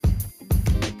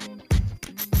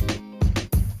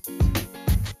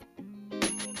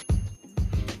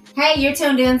Hey, you're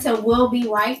tuned in to We'll Be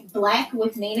Right Black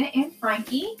with Nina and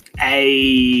Frankie.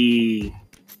 Hey.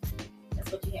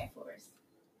 That's what you had for us.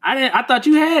 I thought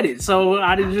you had it, so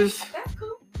I didn't just. That's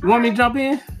cool. You want me to jump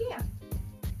in? Yeah.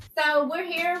 So we're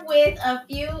here with a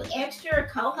few extra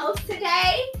co-hosts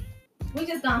today. We're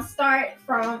just gonna start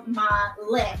from my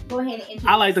left. Go ahead and introduce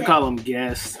I like to yourself. call them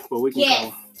guests, but we can call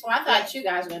them. Well, I thought you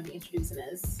guys were going to be introducing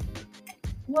us.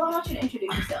 Well, I want you to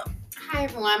introduce yourself. Hi,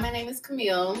 everyone. My name is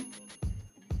Camille.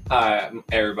 Hi,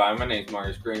 everybody. My name is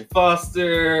Marcus Green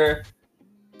Foster.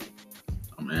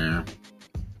 Oh, man.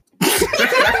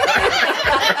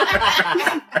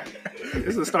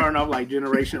 This is starting off like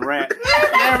Generation Rap.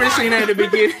 Never seen that at the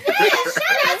beginning. Shout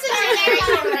out to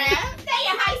Generation Rap. Say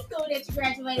your high school that you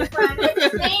graduated from.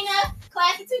 This is Nina,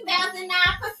 class of 2009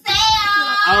 for sale.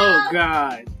 Oh,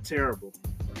 God. Terrible.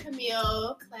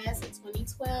 Camille, class of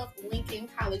 2012, Lincoln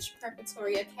College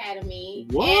Preparatory Academy.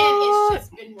 What? And it's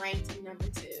just been ranked number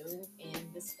 2 in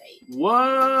the state.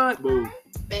 What? Boo.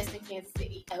 Best in Kansas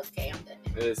City. Okay, I'm done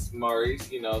now. It's Maurice,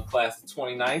 class of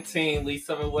 2019, Lee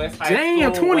Summit West High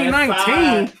Damn, School.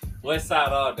 2019. West side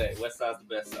all day. West side's the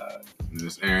best side.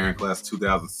 This is Aaron, class of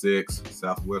 2006,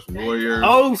 Southwest Warriors.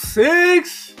 Oh,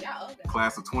 06. Y'all older.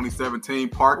 Class of 2017,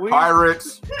 Park We-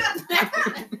 Pirates. I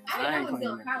I ain't was claiming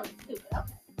doing college too, but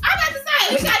okay. I'm about to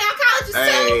say, we shout out colleges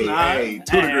Hey, Nah. hey,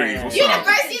 2 degrees. What's Hey. up?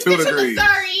 University of 2 Central degrees.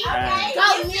 Missouri. Okay. Go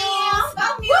Go Mules. Mules. Go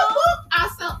Whoop, Mules. whoop.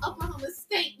 Also, Oklahoma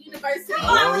State University. Come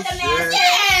on Oh, with the shit. man.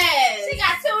 Yes. She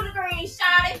got 2 degrees,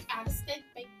 shot it. Out of state,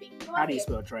 baby. How do you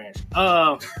spell trash?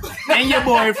 And your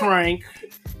boy Frank,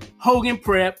 Hogan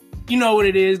Prep. You know what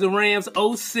it is, the Rams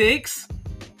 06.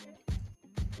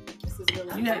 This is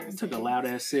really You took a loud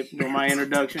ass sip during my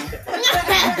introduction.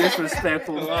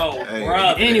 Disrespectful. Oh, Hey.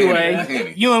 brother. Anyway,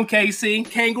 Henny. UMKC,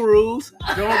 Kangaroos.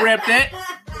 Don't rep that.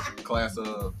 Class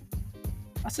of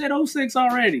I said 06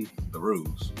 already. the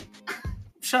Ruse.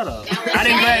 Shut up. That was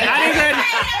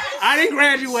I didn't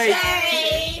graduate.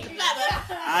 Shade.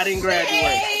 I didn't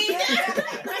graduate.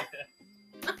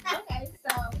 Okay,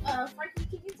 so Frankie,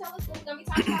 can you tell us what we're gonna be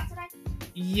talking about today?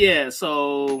 Yeah,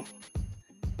 so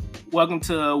welcome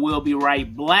to We'll Be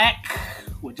Right Black,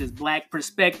 which is black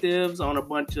perspectives on a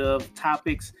bunch of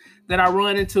topics that I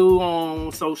run into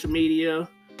on social media.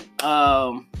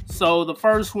 So the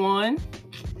first one,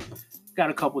 got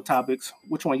a couple topics.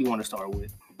 Which one you want to start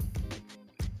with?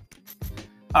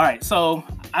 All right, so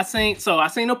I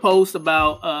seen a post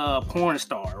about porn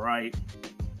star, right?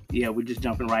 Yeah, we're just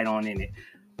jumping right on in it.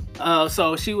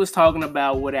 So she was talking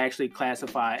about what actually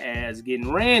classify as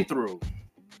getting ran through.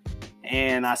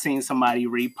 And I seen somebody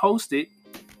repost it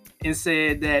and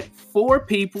said that 4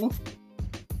 people,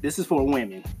 this is for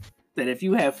women, that if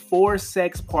you have 4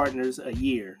 sex partners a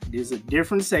year, there's a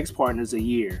different sex partners a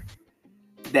year,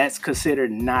 that's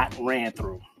considered not ran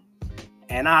through.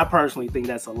 And I personally think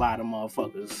that's a lot of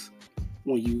motherfuckers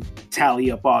when you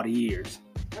tally up all the years.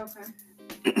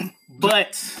 Okay.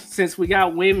 But since we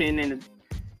got women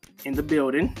in the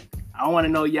building, I want to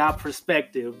know y'all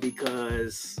perspective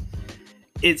because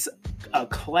it's a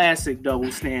classic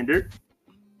double standard.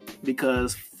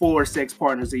 Because 4 sex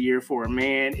partners a year for a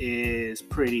man is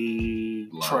pretty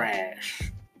Low. trash.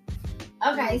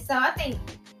 Okay, so I think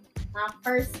my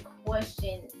first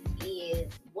question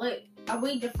is, what are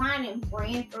we defining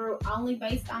ran through only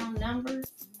based on numbers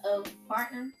of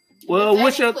partners? Well, Does that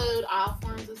what's your? include all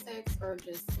forms of sex or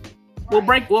just We'll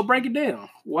break it down.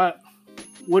 What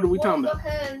are we talking about?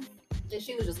 Because if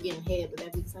she was just getting head? Would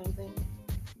that be the same thing?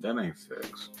 That ain't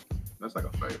sex. That's like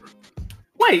a favor.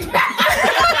 Wait.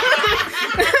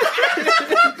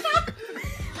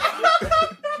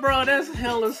 Bro, that's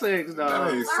hella sex, That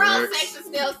dog. ain't Oral sex. sex is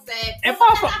still sex. If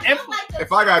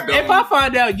If I got done, If I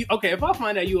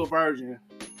find out you a virgin,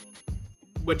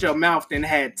 but your mouth then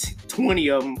had 20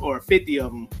 of them or 50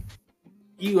 of them,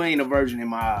 you ain't a virgin in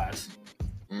my eyes.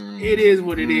 It is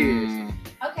what it is.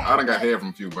 okay, I done got but head from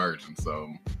a few virgins,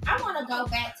 so I want to go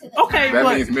back to the Okay, time. that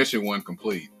but- means mission 1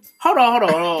 complete. Hold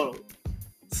on.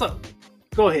 So,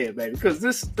 go ahead, baby, because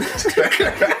this I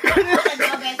wanna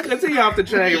go back to Let's the see you off the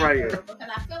time chain right here. Because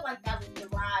I feel like that was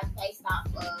derived based off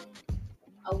of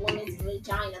a woman's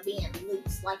vagina being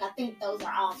loose. Like, I think those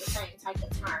are all the same type of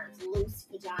terms. Loose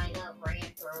vagina, ran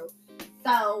through.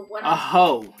 So what a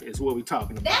hoe is what we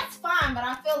talking about. that's fine, but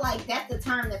I feel like that's the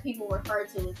term that people refer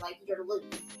to as like you're loose,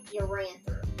 you're ran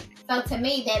through. So to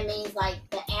me, that means like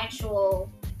your actual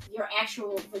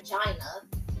vagina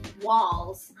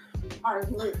walls are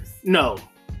loose. No.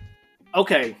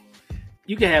 Okay.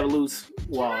 You can have loose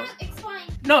walls. Can I explain?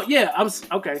 No, yeah,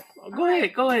 okay. Go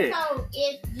ahead. So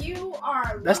if you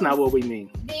are That's not loose, what we mean.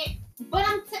 then, but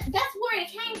that's where it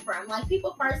came from. Like,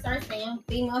 people first started saying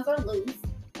females are loose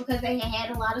because they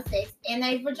had a lot of sex and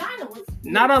their vagina was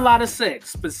Not a lot of sex,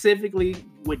 specifically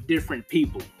with different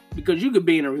people. Because you could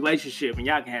be in a relationship and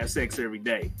y'all can have sex every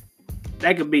day.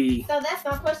 That could be... So that's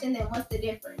my question then. What's the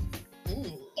difference?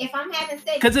 If I'm having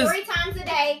sex 'Cause 3 times a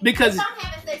day, because- if I'm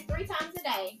having sex 3 times a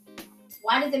day,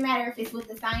 why does it matter if it's with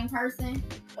the same person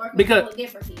or if Because- it's with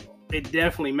different people? It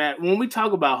definitely matters. When we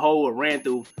talk about hoe or ran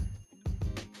through,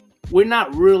 we're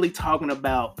not really talking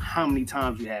about how many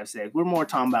times you have sex. We're more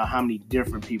talking about how many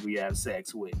different people you have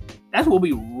sex with. That's what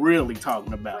we really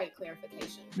talking about. Great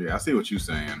clarification. Yeah, I see what you're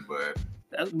saying, but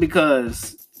That's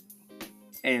because,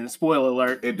 and spoiler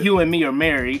alert, It- you and me are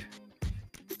married.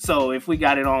 So if we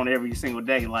got it on every single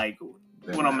day, like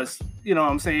that what I'm, matters. you know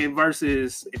what I'm saying,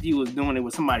 versus if you was doing it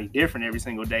with somebody different every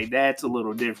single day, that's a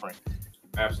little different.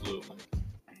 Absolutely.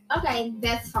 Okay,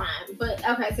 that's fine. But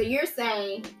okay, so you're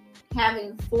saying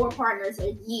having 4 partners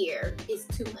a year is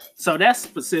too much. So that's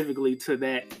specifically to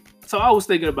that. So I was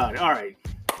thinking about it. All right,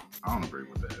 I don't agree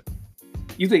with that.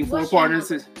 you think 4 What's your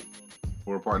partners number? is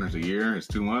 4 partners a year is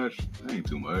too much. That ain't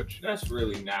too much. That's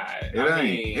really not. It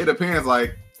ain't. It depends.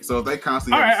 Like, so if they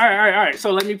constantly. all right.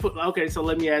 So let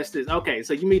me ask this. Okay,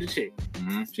 so you meet a chick.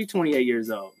 Mm-hmm. She's 28 years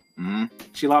old. Mm-hmm.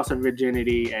 She lost her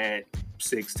virginity at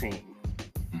 16.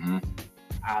 Mm-hmm.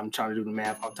 I'm trying to do the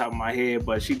math off the top of my head,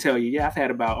 but she tell you, yeah, I've had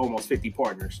about almost 50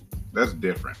 partners. That's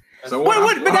different. So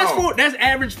But that's hold on. that's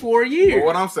average for a year. But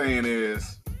what I'm saying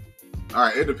is, all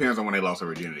right, it depends on when they lost their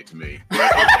virginity to me.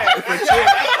 If a chick,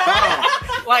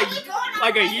 hold on.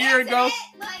 like a year ago.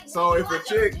 So if a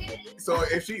chick,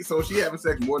 so she having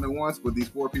sex more than once with these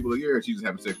 4 people a year, she's just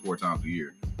having sex 4 times a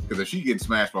year. Because if she getting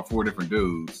smashed by 4 different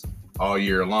dudes all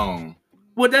year long,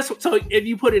 Well, that's so. If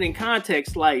you put it in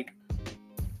context, like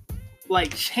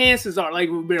chances are, like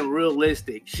we've been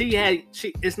realistic.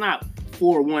 It's not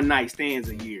 4 one-night stands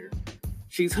a year.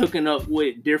 She's hooking up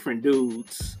with different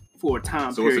dudes for a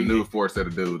time so period. it's a new 4 set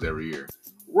of dudes every year.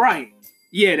 Right.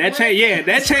 Yeah, that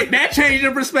changed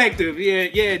the perspective. Yeah,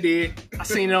 it did. I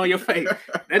seen it on your face.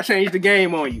 That changed the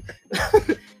game on you.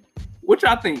 What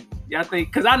y'all think? Y'all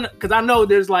think? Because I know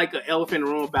there's like an elephant in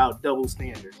the room about double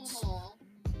standards,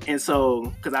 and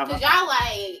so because Cause y'all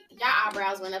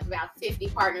eyebrows went up about 50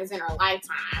 partners in her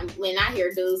lifetime. When I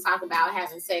hear dudes talk about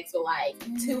having sex with like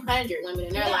 200 women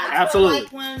in their lifetime. Absolutely.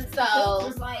 Like when So- it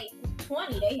was like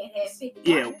 20, they had 50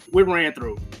 yeah, partners. we ran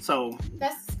through. So,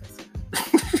 That's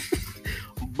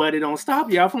but it don't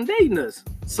stop y'all from dating us.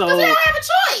 So because they don't have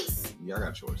a choice. Yeah, I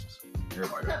got choices.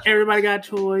 Everybody got choices. everybody got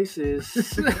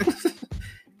choices.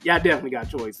 Y'all definitely got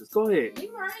choices. Go ahead.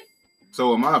 You right.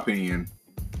 So in my opinion,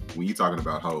 when you're talking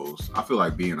about hoes, I feel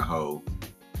like being a hoe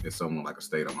is something like a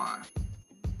state of mind.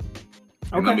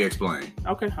 And let me Okay. explain.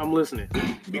 Okay, I'm listening.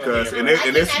 Because and I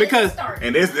think this that is because- a start.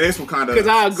 and this will kind of 'Cause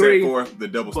I agree, set forth the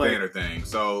double but- standard thing.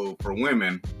 So for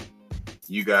women,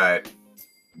 you got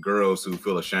girls who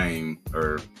feel ashamed,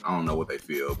 or I don't know what they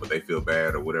feel, but they feel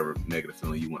bad or whatever negative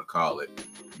feeling you want to call it,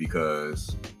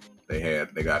 because they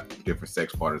got different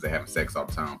sex partners. They having sex all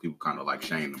the time. People kind of like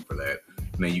shame them for that.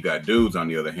 And then you got dudes on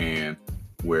the other hand,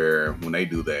 where when they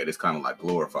do that, it's kind of like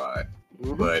glorified.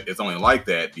 Mhm. But it's only like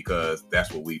that because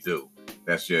that's what we do.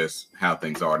 That's just how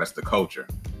things are. That's the culture.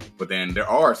 But then there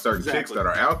are certain chicks Exactly. that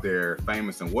are out there,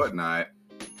 famous and whatnot,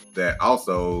 that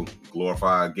also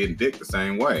glorify getting dick the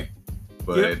same way.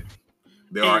 But Yep.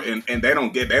 there are, and they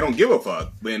don't give a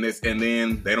fuck. And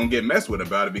then they don't get messed with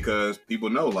about it because people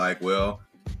know, like, well,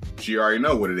 she already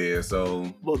know what it is.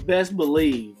 So But best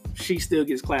believe she still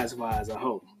gets classified as a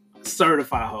hoe, a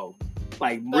certified hoe.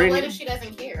 Like But Brittany. what if she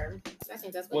doesn't care? I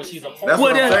think that's what Well, he's she's a saying. hoe. that's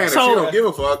Well, what I'm then, saying. If so- she don't give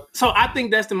a fuck, So I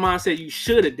think that's the mindset you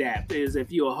should adapt. Is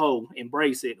if you're a hoe,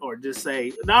 embrace it, or just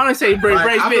say. No, I don't say embrace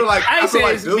like, I being. feel like, I ain't I feel say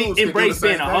like it's dudes be, can do the embrace same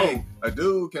being a hoe. thing. A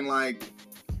dude can like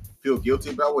feel guilty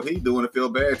about what he's doing and feel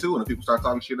bad too. And if people start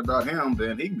talking shit about him,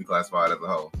 then he can be classified as a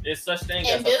hoe. It's such thing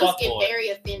And as a dudes get fuckboy. very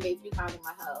offended if you call them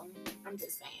a hoe. I'm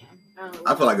just saying.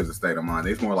 I feel like it's a state of mind.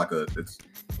 It's more like it's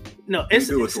No, it's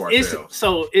do it to it's ourselves.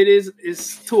 so it is.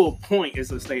 It's to a point.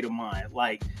 It's a state of mind.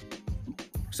 Like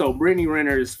so, Brittany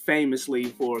Renner is famously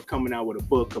for coming out with a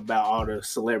book about all the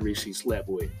celebrities she slept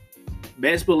with.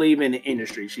 Best believe in the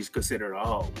industry, she's considered a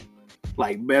hoe.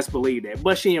 Like best believe that,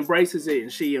 but she embraces it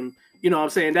and she you know what I'm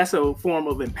saying? That's a form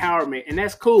of empowerment and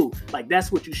that's cool. Like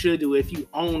that's what you should do if you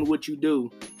own what you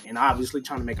do and obviously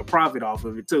trying to make a profit off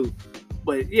of it too.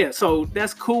 But yeah, so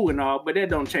that's cool and all, but that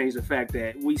don't change the fact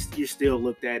that you're still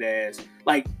looked at as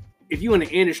like if you in the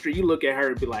industry, you look at her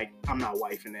and be like, I'm not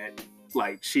wifing that.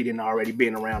 Like she didn't already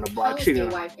been around the block. Hoes She get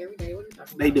didn't. wiped every day. What are you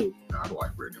talking They about? do. I'd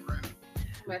like Brittany Renner.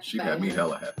 That's She bad. got me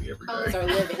hella happy every Hoes day. are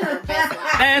living her best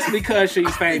life. That's because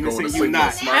she's famous Going and to you sleep not.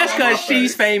 with a smile That's on my because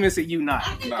she's face. famous and you not.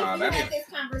 I think Nah, if that you is- have this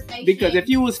conversation. Because if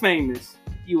you was famous,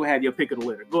 you would have your pick of the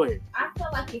litter. Go ahead. I feel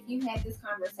like if you had this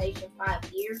conversation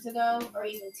 5 years ago or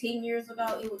even 10 years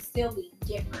ago, it would still be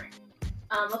different.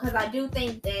 Because I do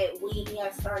think that we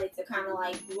have started to kind of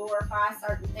like glorify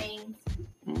certain things,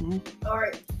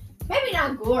 or maybe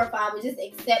not glorify, but just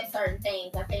accept certain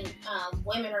things. I think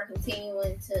women are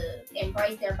continuing to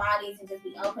embrace their bodies and just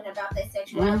be open about their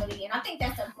sexuality, and I think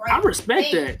that's a great. I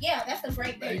respect thing. that. Yeah, that's a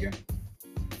great thing. Megan.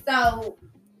 So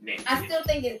I still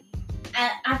think it.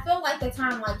 I feel like the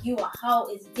term like you a hoe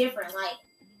is different. Like,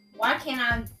 why can't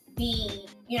I be,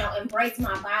 embrace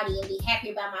my body and be happy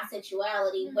about my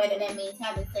sexuality, whether that means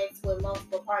having sex with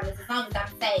multiple partners, as long as I'm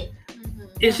safe.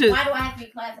 It's just, why do I have to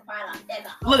be classified as a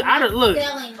hoe? look,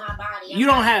 Selling my body. You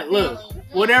don't have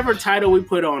whatever title we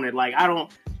put on it. Like, I don't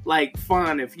like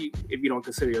fun if you don't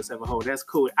consider yourself a hoe. That's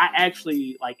cool. I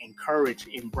actually like encourage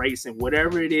embracing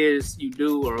whatever it is you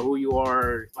do or who you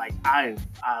are. Like, I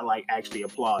like actually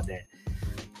applaud that.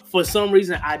 For some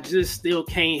reason, I just still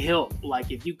can't help. Like,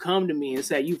 if you come to me and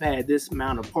say you've had this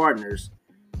amount of partners,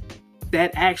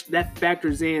 that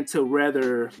factors into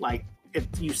whether, like, if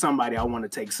you somebody I want to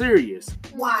take serious.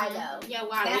 Why though? Yeah,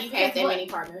 why? You've had that many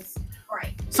partners.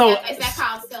 Right. So is that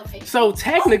called self-hate? So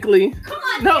technically, come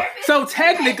on. No. So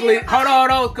technically, hold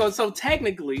on. So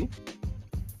technically,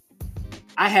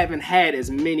 I haven't had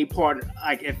as many partners.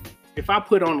 Like, if I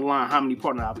put on the line how many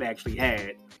partners I've actually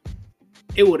had,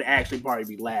 it would actually probably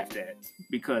be laughed at,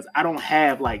 because I don't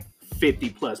have like 50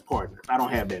 plus partners. I don't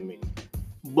have that many.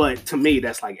 But to me,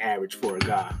 that's like average for a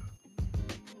guy.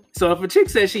 So if a chick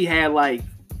says she had like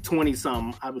 20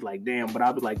 something, I'd be like, damn, but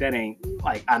I'd be like, that ain't,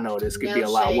 like, I know this could be a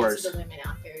lot worse. To the women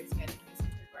out there,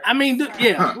 I mean,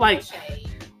 yeah, like,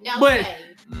 but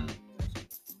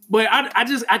I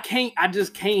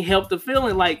just can't help the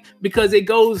feeling, like, because it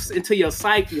goes into your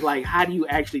psyche. Like, how do you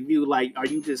actually view, like, are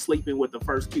you just sleeping with the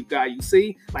first cute guy you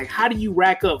see? Like, how do you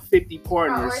rack up 50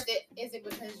 partners? Or is it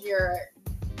because you're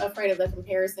afraid of the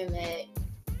comparison that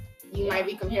you might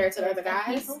be compared to other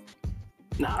guys?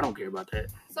 No, I don't care about that.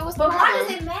 So what's but why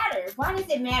does it matter? Why does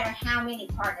it matter how many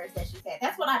partners that she said?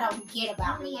 That's what I don't get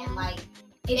about men. Like,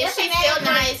 is she still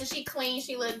nice? Is she clean?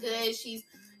 She look good? She's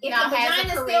if the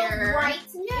vagina's still right,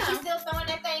 she's still throwing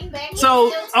that thing back.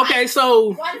 So okay,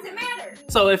 so why does it matter?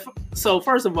 So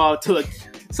first of all,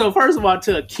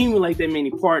 to accumulate that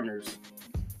many partners,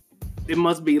 it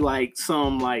must be like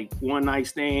some like one night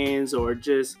stands or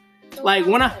just like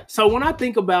when I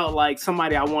think about like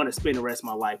somebody I want to spend the rest of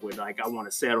my life with, like I want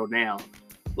to settle down,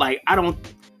 like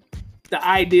the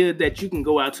idea that you can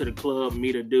go out to the club,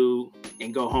 meet a dude,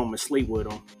 and go home and sleep with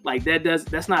him, like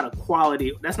that's not a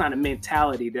quality, that's not a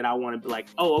mentality that I want to be like,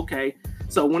 oh, okay.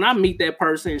 So when I meet that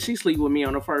person and she sleep with me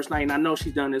on the first night, and I know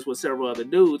she's done this with several other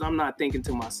dudes, I'm not thinking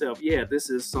to myself, yeah, this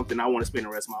is something I want to spend the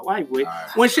rest of my life with.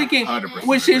 When she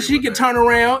can turn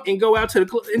around and go out to the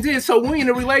club, and then so we in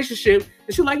a relationship,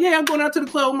 and she's like, yeah, I'm going out to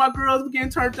the club with my girls, we're getting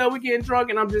turned up, we're getting drunk,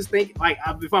 and I'm just thinking, like,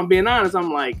 if I'm being honest,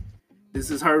 I'm like, this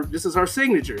is her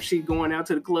signature. She's going out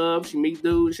to the club, she meets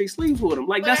dudes, she sleeps with them.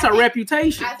 Like, that's her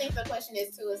reputation. I think the question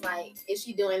is too, is like, is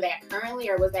she doing that currently,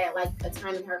 or was that like a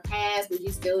time in her past? Would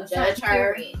you still judge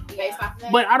her based off of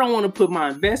that? But I don't want to put my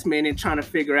investment in trying to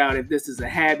figure out if this is a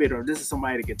habit or this is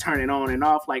somebody that can turn it on and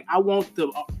off. Like, I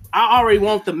already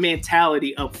want the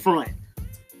mentality up front.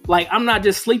 Like, I'm not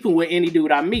just sleeping with any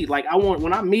dude I meet. Like,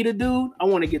 when I meet a dude, I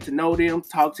want to get to know them,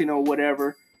 talk to them,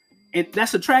 whatever. And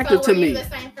that's attractive to me.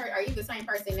 Are you the same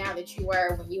person now that you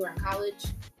were when you were in college?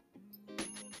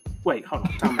 Wait, hold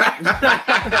on. I'm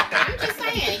just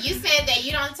saying. You said that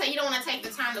you don't want to take the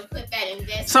time to put that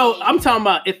investment. So I'm talking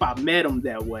about if I met him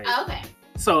that way. Okay.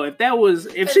 So if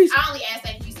she's, I only asked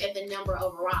that you said the number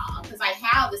overall, because like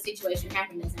how the situation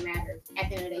happened doesn't matter. At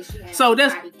the end of the day, she had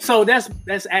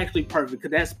that's actually perfect,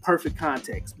 because that's perfect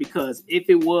context. Because if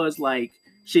it was like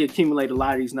she accumulated a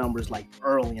lot of these numbers like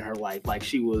early in her life, like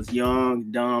she was young,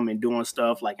 dumb, and doing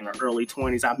stuff like in her early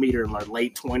 20s. I meet her in her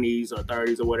late 20s or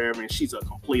 30s or whatever, and she's a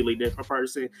completely different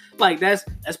person. Like, that's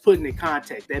putting in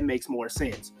context. That makes more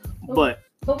sense. But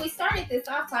we started this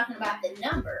off talking about the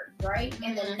number, right?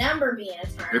 And the number being a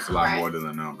term. It's a lot more than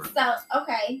a number. So,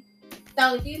 okay.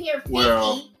 So if you hear 50, are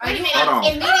you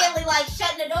immediately like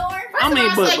shutting the door? When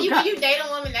you date a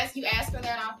woman, that's you ask her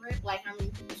that off rip, like how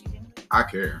many people she been with? I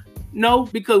care. No,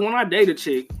 because when I date a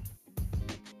chick,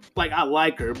 like, I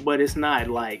like her, but it's not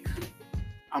like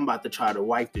I'm about to try to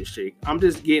wife this chick. I'm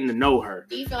just getting to know her.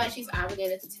 Do you feel like she's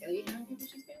obligated to tell you how many people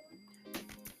she's been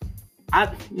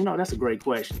with? That's a great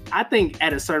question. I think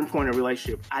at a certain point in a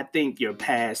relationship, I think your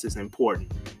past is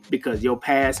important, because your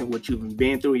past and what you've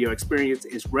been through, your experience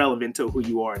is relevant to who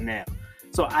you are now.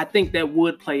 So I think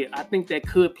that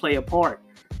could play a part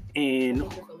And I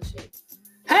think you're full of shit.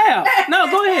 how? No,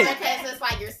 go ahead. Because it's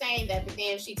like you're saying that, but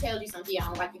then if she tells you something, I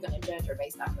don't like you're gonna judge her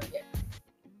based off of it.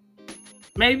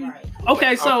 Maybe. Right.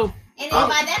 Okay, so. And then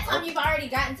by that time, you've already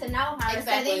gotten to know her.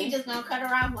 Exactly. So then you just gonna cut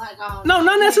her off like, oh. No,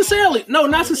 not necessarily. No,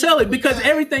 not necessarily, because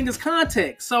everything is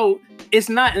context. So it's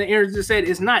not, and Aaron just said,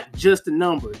 it's not just a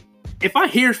number. If I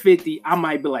hear 50, I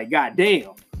might be like, God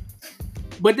damn.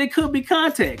 But there could be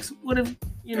context. What if,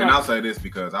 you know? And I'll say this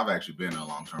because I've actually been in a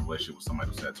long-term relationship with somebody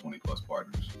who's had 20 plus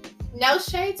partners. No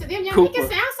shade to them. Y'all Cooper. make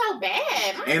it sound so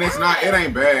bad. My And it's God. not, it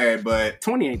ain't bad, but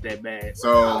 20 ain't that bad.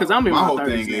 so Because I'm in my my whole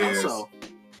 30s thing now, is so.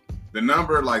 the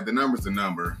number, like the number's the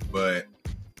number, but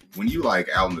when you like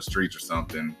out in the streets or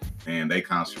something and they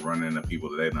constantly run into people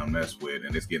that they don't mess with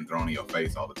and it's getting thrown in your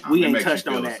face all the time, We it ain't makes touched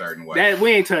you feel on a that. certain way.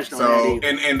 We ain't touched on that So either.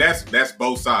 and that's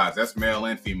both sides. That's male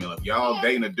and female. If y'all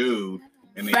dating a dude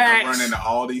and then Facts. you run into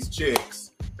all these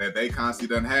chicks that they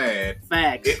constantly done had,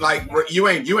 Facts. it like you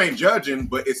ain't judging,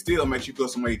 but it still makes you feel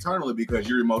some way eternally because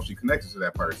you're emotionally connected to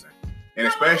that person. And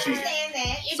especially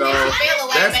so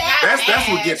that's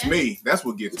what gets me. That's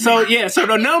what gets me. So yeah, so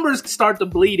the numbers start to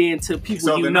bleed into people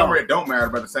So you the know. number, it don't matter,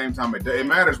 but at the same time, it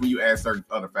matters when you add certain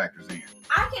other factors in.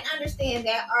 I can understand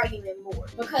that argument more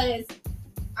because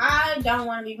I don't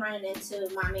want to be running into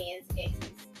my man's exes.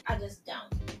 I just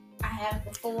don't. I have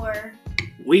before.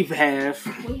 We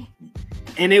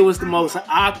and it was the most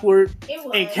awkward It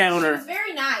was. encounter She was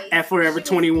very nice. at Forever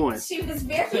 21. She was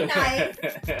very nice.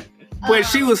 But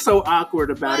she was so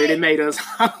awkward about it, but- it made us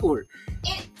awkward.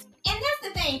 And that's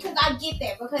the thing, because I get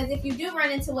that. Because if you do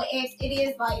run into an ex, it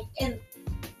is like, and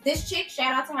this chick,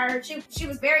 shout out to her, she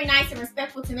was very nice and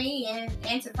respectful to me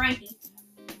and to Frankie.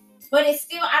 But it's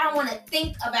still, I don't want to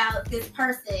think about this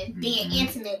person being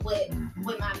intimate with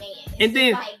my man. It's And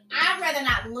then- like, I'd rather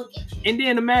not look at you. And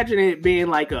then imagine it being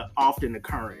like a often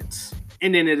occurrence.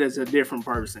 And then it is a different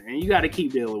person. And you got to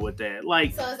keep dealing with that.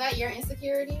 Like, So is that your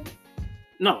insecurity?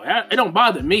 no, it don't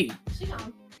bother me. She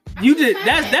don't. You just,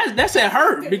 that's at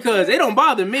her because it don't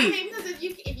bother I me. mean, because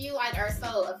if you like are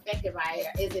so affected by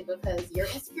it, is it because you're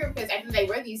insecure? Because at the end of the day,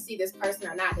 whether you see this person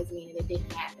or not doesn't mean that it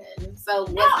didn't happen. So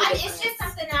No, what's the it's difference? just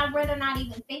something that I'd rather not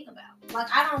even think about. Like,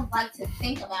 I don't like to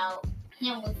think about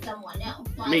him with someone else.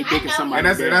 Like, Me thinking I know somebody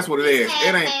And that's what it is. He's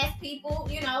had It ain't. past people,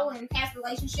 you know, and past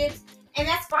relationships, and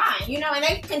that's fine, you know, and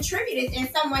they've contributed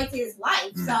in some way to his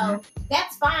life, so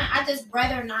that's fine. I just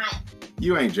rather not.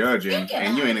 You ain't judging Think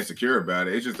and you about ain't it. insecure about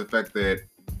it. It's just the fact that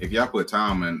if y'all put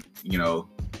time and, you know,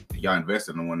 y'all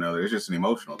invested in one another, it's just an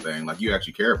emotional thing. Like, you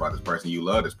actually care about this person, you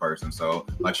love this person. So,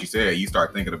 like she said, you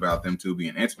start thinking about them two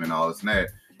being intimate and all this and that.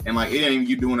 And like, it ain't even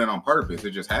you doing it on purpose.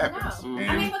 It just happens. No. And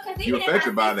I mean, because you're even if I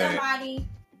affected by see that. somebody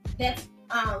that's,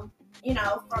 you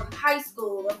know, from high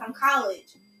school or from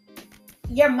college,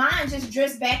 your mind just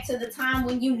drifts back to the time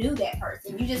when you knew that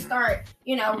person. You just start,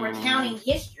 you know, recounting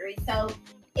history. So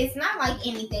it's not like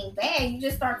anything bad. You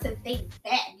just start to think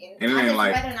back. And it I ain't just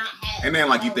like- rather not have. And then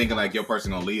like you all thinking those. like your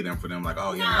person gonna lead them for them, like,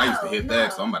 oh yeah, I used to hit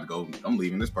that, so I'm about to go. I'm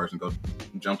leaving this person, go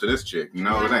jump to this chick. You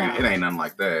know, it ain't nothing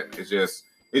like that. It's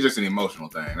just an emotional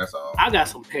thing. That's all. I got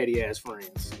some petty ass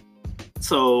friends.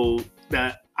 So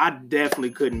that I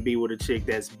definitely couldn't be with a chick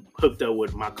that's hooked up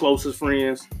with my closest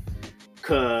friends.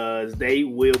 Cause they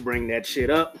will bring that shit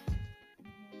up.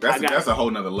 That's a whole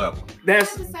nother level. I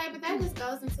That's have to say, but that just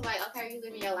goes into like, okay, you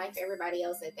living your life for everybody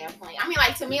else at that point. I mean,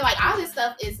 like to me, like all this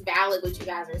stuff is valid what you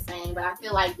guys are saying, but I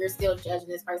feel like you're still judging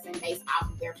this person based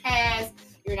off of their past.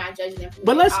 You're not judging them for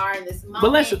who they are in this moment.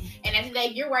 but let's And at the end of the day,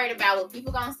 you're worried about what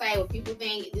people gonna say, what people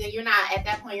think. You're not at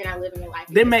that point. You're not living your life.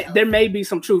 for yourself. there may be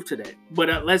some truth to that,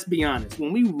 but let's be honest.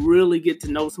 When we really get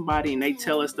to know somebody and they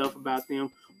tell us stuff about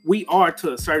them, we are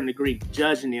to a certain degree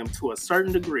judging them to a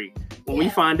certain degree. When we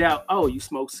find out, oh, you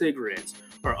smoke cigarettes,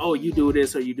 or oh, you do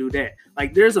this or you do that.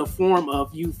 Like there's a form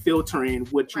of you filtering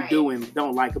what you do and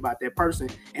don't like about that person,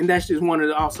 and that's just one of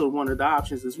the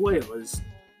options as well is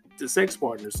the sex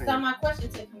partner. So my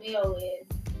question to Camille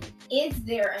is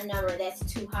there a number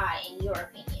that's too high in your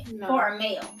opinion for a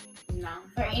male? No.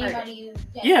 For anybody?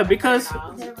 Yeah, because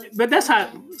but that's how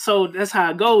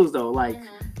it goes though. Like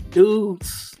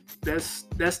dudes.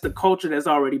 That's the culture that's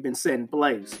already been set in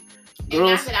place. And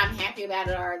not that I'm happy about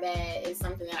it or that it's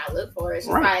something that I look for. It's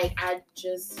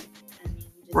just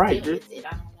like deal with it. I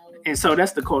don't know. And so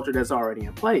that's the culture that's already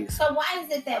in place. So why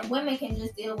is it that women can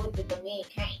just deal with it but men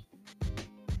can't?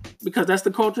 Because that's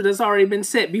the culture that's already been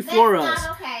set before us.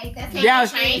 Not okay.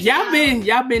 That's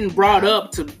Y'all been brought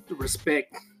up to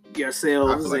respect I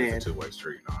yourselves, feel like and it's a two-way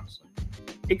street, honestly.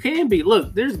 it can be.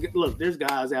 Look, there's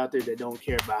guys out there that don't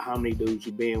care about how many dudes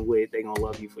you've been with. They gonna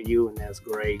love you for you, and that's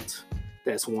great.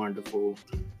 That's wonderful.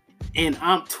 And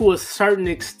I'm to a certain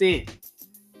extent,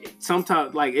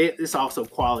 sometimes like it's also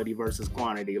quality versus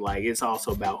quantity. Like it's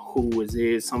also about who it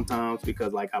is sometimes,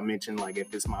 because like I mentioned, like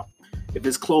if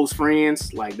it's close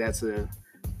friends, like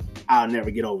I'll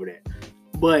never get over that.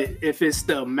 But if it's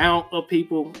the amount of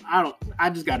people, I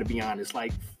just got to be honest.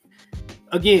 Like,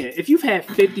 again, if you've had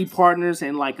 50 partners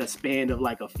in like a span of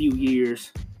like a few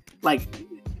years, like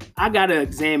I got to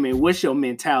examine what's your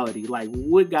mentality. Like,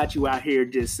 what got you out here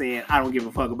just saying, I don't give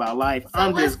a fuck about life. So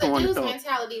I'm just going to what's the dude's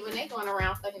mentality when they going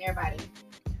around fucking everybody?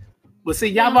 But see,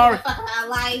 y'all already.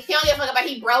 Life. He don't give a fuck about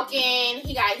he broken.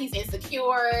 He's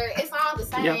insecure. It's all the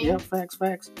same. Yep.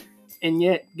 Facts. And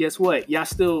yet, guess what? Y'all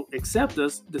still accept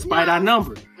us despite our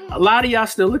number. A lot of y'all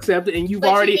still accept it, and you've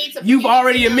already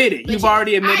admitted. You've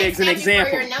already admitted as an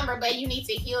example. For your number, but you need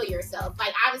to heal yourself.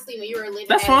 Like obviously, when you were living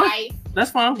life,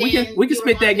 that's fine. We can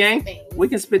spit that game. We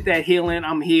can spit that healing.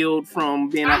 I'm healed from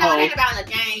being a hoe. Ain't about a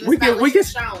game.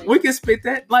 We can spit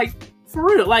that, like, for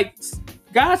real. Like,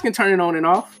 guys can turn it on and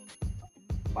off.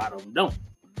 A lot of them don't,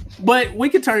 but we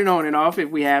can turn it on and off if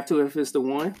we have to, if it's the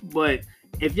one. But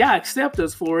if y'all accept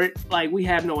us for it, like, we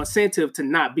have no incentive to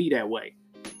not be that way.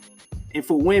 And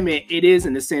for women, it is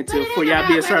an incentive for y'all to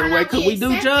be a certain way, because we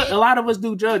do judge. A lot of us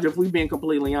do judge if we've been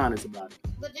completely honest about it.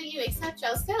 But do you accept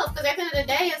yourself? Because at the end of the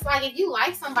day, it's like if you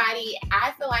like somebody,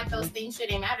 I feel like those things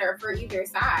shouldn't matter for either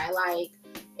side. Like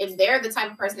if they're the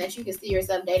type of person that you can see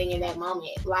yourself dating in that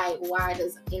moment, like why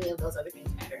does any of those other things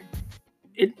matter?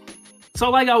 So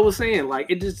like I was saying, like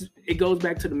it goes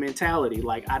back to the mentality.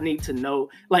 Like I need to know,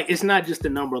 like it's not just the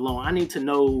number alone. I need to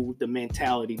know the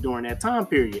mentality during that time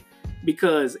period.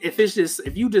 Because if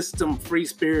you just some free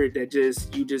spirit that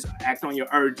you just act on your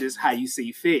urges how you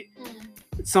see fit,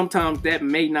 sometimes that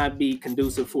may not be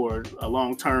conducive for a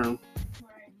long-term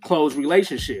close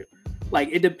relationship. Like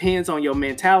it depends on your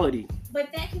mentality. But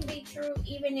that can be true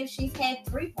even if she's had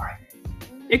 3 partners.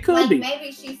 It could be.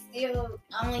 Maybe she still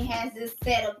only has this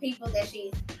set of people that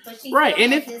she's right.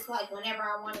 And if it's like whenever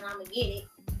I want it, I'm gonna get it.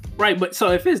 Right, but so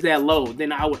if it's that low,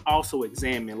 then I would also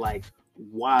examine like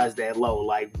why is that low?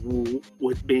 Like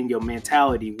what's been your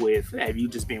mentality with? Have you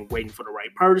just been waiting for the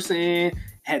right person?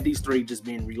 Have these 3 just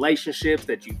been relationships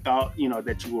that you thought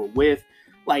that you were with?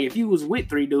 Like if you was with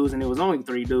 3 dudes and it was only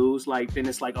 3 dudes, like then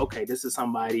it's like, okay, this is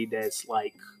somebody that's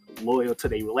like loyal to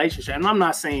their relationship. And I'm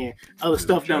not saying other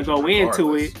stuff don't go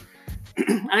into it.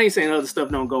 I ain't saying other stuff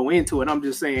don't go into it. I'm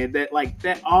just saying that like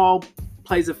that all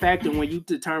plays a factor when you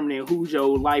determining who's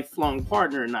your lifelong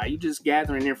partner or not. You just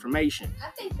gathering information.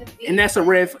 I think and that's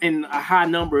and a high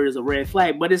number is a red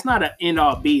flag, but it's not an end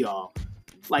all be all.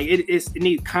 Like it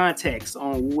needs context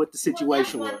on what the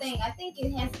situation was. That's one thing. I think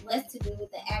it has less to do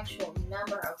with the actual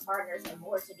number of partners and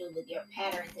more to do with your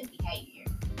patterns and behavior.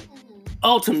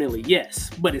 Ultimately,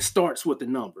 yes, but it starts with the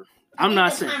number. I'm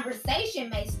not saying conversation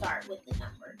may start with the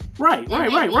number. Right.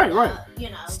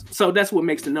 So that's what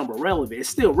makes the number relevant. It's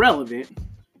still relevant.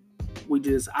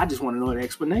 I just want to know the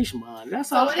explanation behind it.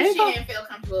 That's all. So what if she didn't feel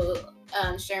comfortable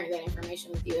sharing that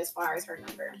information with you as far as her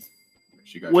number?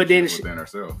 She got within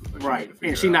herself. Right.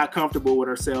 And she's not comfortable with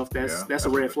herself. That's a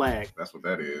red flag. That's what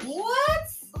that is. What?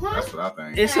 That's what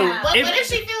I think. What if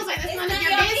she feels like it's none of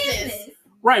your business?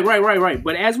 Right.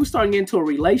 But as we start getting into a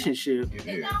relationship, first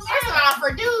of all,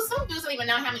 for dudes, some dudes don't even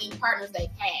know how many partners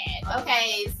they've had.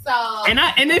 Okay, so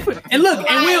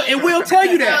we'll tell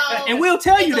you that, and we'll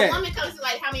tell you that. The woman comes to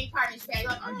like how many partners you had,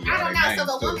 like, I don't know. So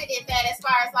the woman did that as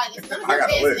far as like it's none of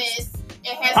your business.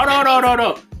 It has Hold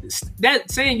on. That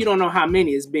saying you don't know how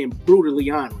many is being brutally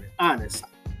honest.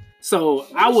 So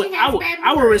I would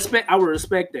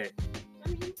respect that.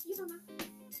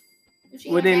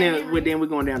 Well, then we're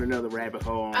going down another rabbit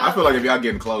hole. I feel like if y'all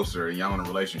getting closer and y'all in a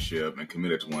relationship and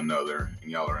committed to one another and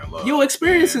y'all are in love, your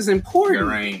experience is important.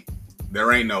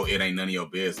 There ain't no it ain't none of your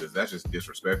business. That's just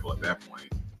disrespectful at that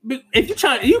point. If you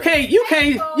try, you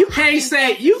cannot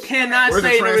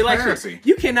say in a relationship.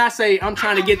 You cannot say I'm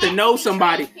trying to get to know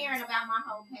somebody. Transparent about my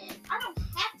whole past. I don't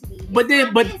have to be.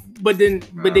 But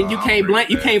then you can't blame.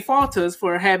 You can't fault us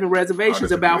for having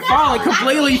reservations about falling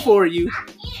completely for you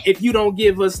if you don't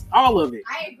give us all of it.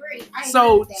 I agree.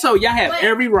 So y'all have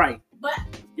every right. But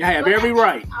y'all have every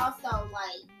right. Also,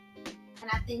 and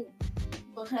I think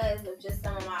because of just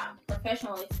some of my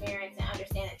professional experience and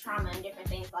understanding trauma and different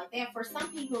things like that, for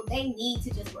some people they need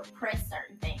to just repress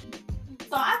certain things.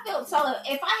 So I feel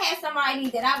if I had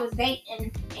somebody that I was dating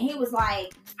and he was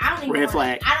like, I don't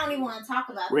even want to talk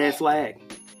about red flag.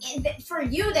 And for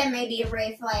you, that may be a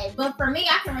red flag, but for me,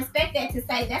 I can respect that to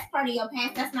say that's part of your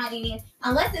past. That's not any,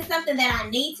 unless it's something that I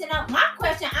need to know. My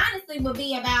question, honestly, would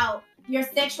be about your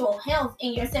sexual health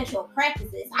and your sexual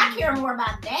practices. I care more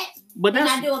about that than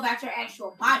I do about your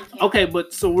actual body count. Okay,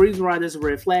 but so the reason why this is a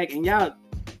red flag, and y'all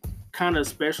kind of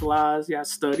specialize. Y'all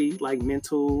study like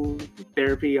mental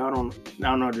therapy. I don't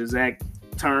know the exact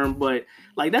term, but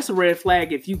like that's a red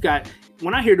flag. If you got,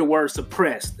 when I hear the word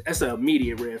suppressed, that's an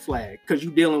immediate red flag because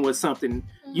you're dealing with something.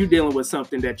 You dealing with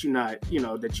something that you're not,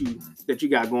 that you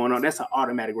got going on. That's an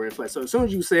automatic red flag. So as soon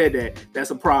as you said that,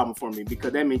 that's a problem for me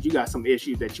because that means you got some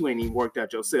issues that you ain't even worked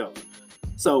out yourself.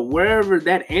 So wherever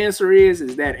that answer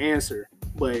is that answer.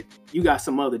 But you got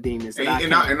some other demons. And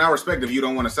I respect if you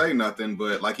don't want to say nothing,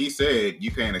 but like he said, you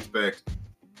can't expect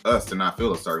us to not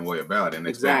feel a certain way about it and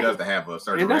expect us to have a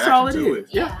certain reaction to it. And that's all it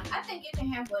is. Yeah, I think you can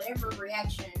have whatever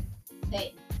reaction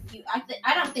that you.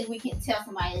 I don't think we can tell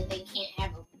somebody that they can't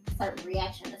have a certain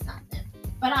reaction to something.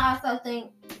 But I also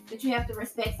think that you have to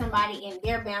respect somebody in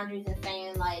their boundaries and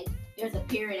saying like, there's a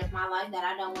period of my life that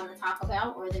I don't want to talk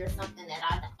about, or there's something that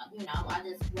I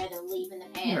just rather leave in the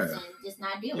past and just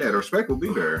not deal with. Yeah, the respect will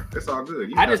be there. It's all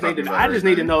good. I just need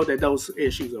to know that those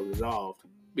issues are resolved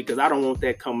because I don't want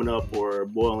that coming up or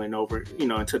boiling over,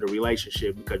 into the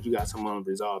relationship because you got some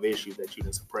unresolved issues that you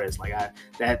can suppress. Like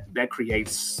that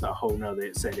creates a whole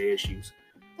nother set of issues.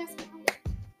 That's right.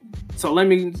 So let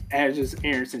me ask just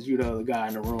Aaron, since you're the other guy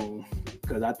in the room,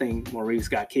 because I think Maurice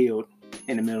got killed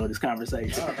in the middle of this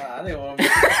conversation. Oh, no, I didn't want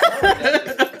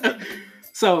to.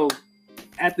 So,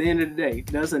 at the end of the day,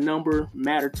 does a number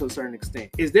matter to a certain extent?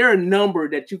 Is there a number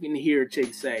that you can hear a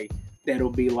chick say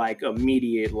that'll be like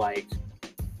immediate, like,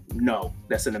 no?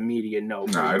 That's an immediate no.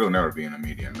 No, it'll never be an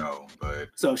immediate no. But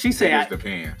so she say, it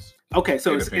depends. Okay,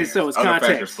 so it's other context.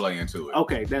 Factors play into it.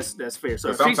 Okay, that's fair.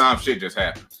 So sometimes shit just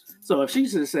happens. So if she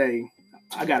just say,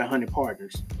 I got 100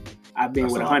 partners. I've been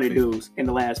with 100 dudes in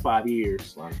the last 5 years.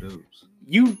 That's a lot of dudes.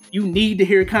 You need to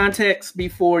hear context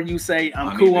before you say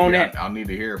I'm cool on that. I'll need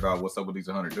to hear about what's up with these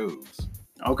 100 dudes.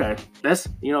 Okay, that's a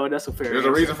fair. There's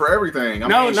a reason for everything. I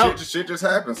mean, shit just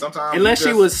happens sometimes. Unless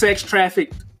she was sex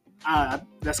trafficked,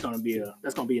 that's gonna be a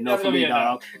no for me,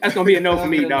 dog. That's gonna be a no for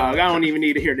me, dog. I don't even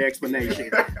need to hear the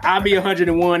explanation. I'll be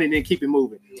 101 and then keep it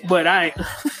moving. But I.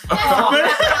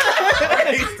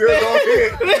 He's still gonna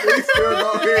hit.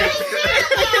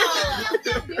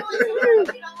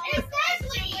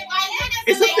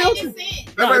 It's a filter.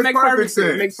 No, it makes perfect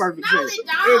sense. It makes perfect sense.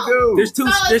 No, it do. There's two.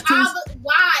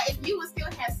 Why, if you would still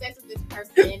have sex with this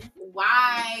person,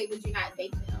 why would you not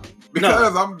date them?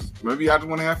 Because maybe I just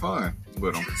want to have fun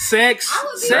with them. Sex.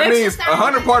 That means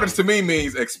 100 partners to me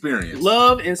means experience.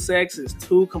 Love and sex is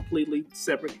two completely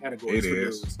separate categories. It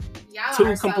is. Y'all I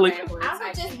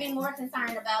would just be more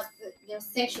concerned about their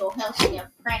sexual health and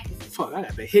their practices. Fuck, I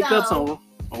got the hiccups on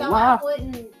live.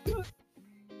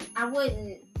 I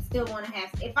wouldn't still want to have.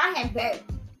 If I had that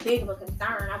big of a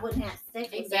concern, I wouldn't have sex.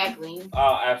 Exactly.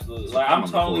 Oh, absolutely. Like I'm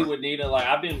totally with Nina. Like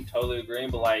I've been totally agreeing,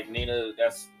 but like Nina,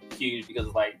 that's huge because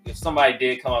like if somebody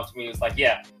did come up to me, it's like,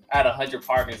 yeah, I had 100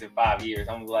 partners in 5 years.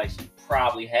 I'm like, she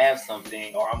probably has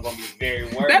something, or I'm gonna be very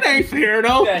worried. That ain't fair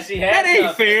though. Yeah, she has. That ain't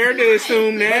something. Fair to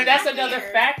assume that. But that's another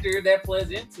factor that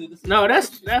plays into this. No,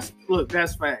 that's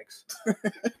facts.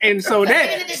 And so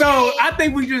I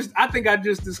think I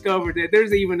just discovered that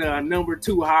there's even a number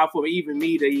too high for even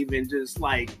me to even just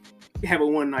like have a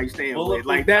one night stand with.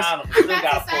 Like that's at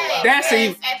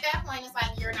that point it's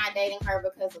like you're not dating her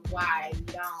because of why you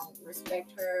don't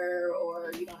respect her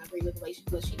or you don't agree with the way she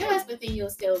does, but then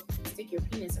you'll still stick your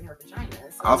penis in her vagina.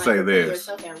 So I'll say this.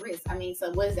 Yourself at risk. I mean,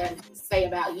 so what does that say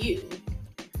about you?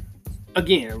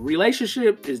 Again,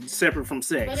 relationship is separate from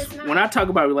sex. When I talk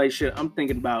about relationship, I'm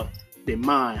thinking about their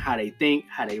mind, how they think,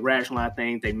 how they rationalize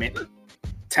things, their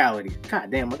mentality.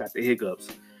 God damn, I got the hiccups.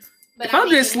 But if I'm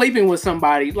just sleeping with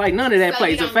somebody, like none of that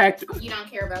plays a factor. You don't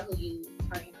care about who you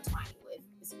are intertwining with,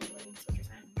 essentially. That's what you're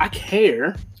saying. I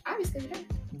care. Obviously, you don't.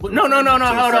 But no.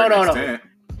 Hold on.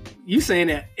 You saying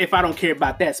that if I don't care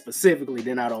about that specifically,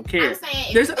 then I don't care. I'm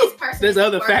saying there's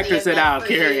other factors that I'll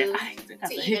carry.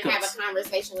 To even have a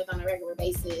conversation with on a regular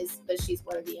basis, but she's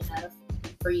worthy enough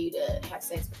for you to have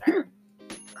sex with her.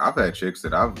 I've had chicks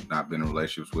that I've not been in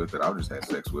relationships with that I've just had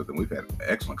sex with, and we've had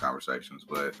excellent conversations,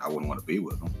 but I wouldn't want to be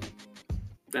with them.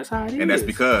 That's how it is. And that's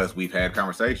because we've had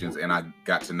conversations and I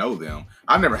got to know them.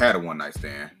 I've never had a one night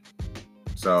stand.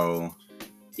 So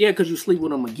yeah, because you sleep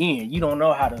with them again. You don't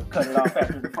know how to cut it off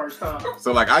after the first time.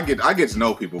 So like I get to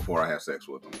know people before I have sex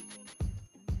with them.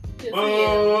 Good for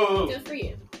you. Good for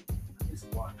you.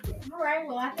 All right.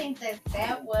 Well, I think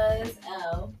that was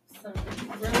some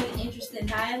really interesting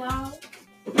dialogue.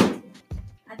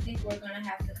 I think we're going to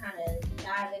have to kind of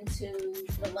dive into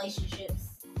relationships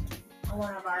on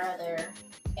one of our other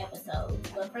episodes.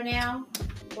 But for now,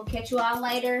 we'll catch you all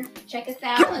later. Check us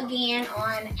out again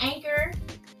on Anchor.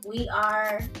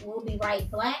 We'll Be Right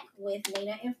Black with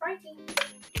Nina and Frankie.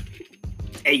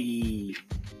 Hey.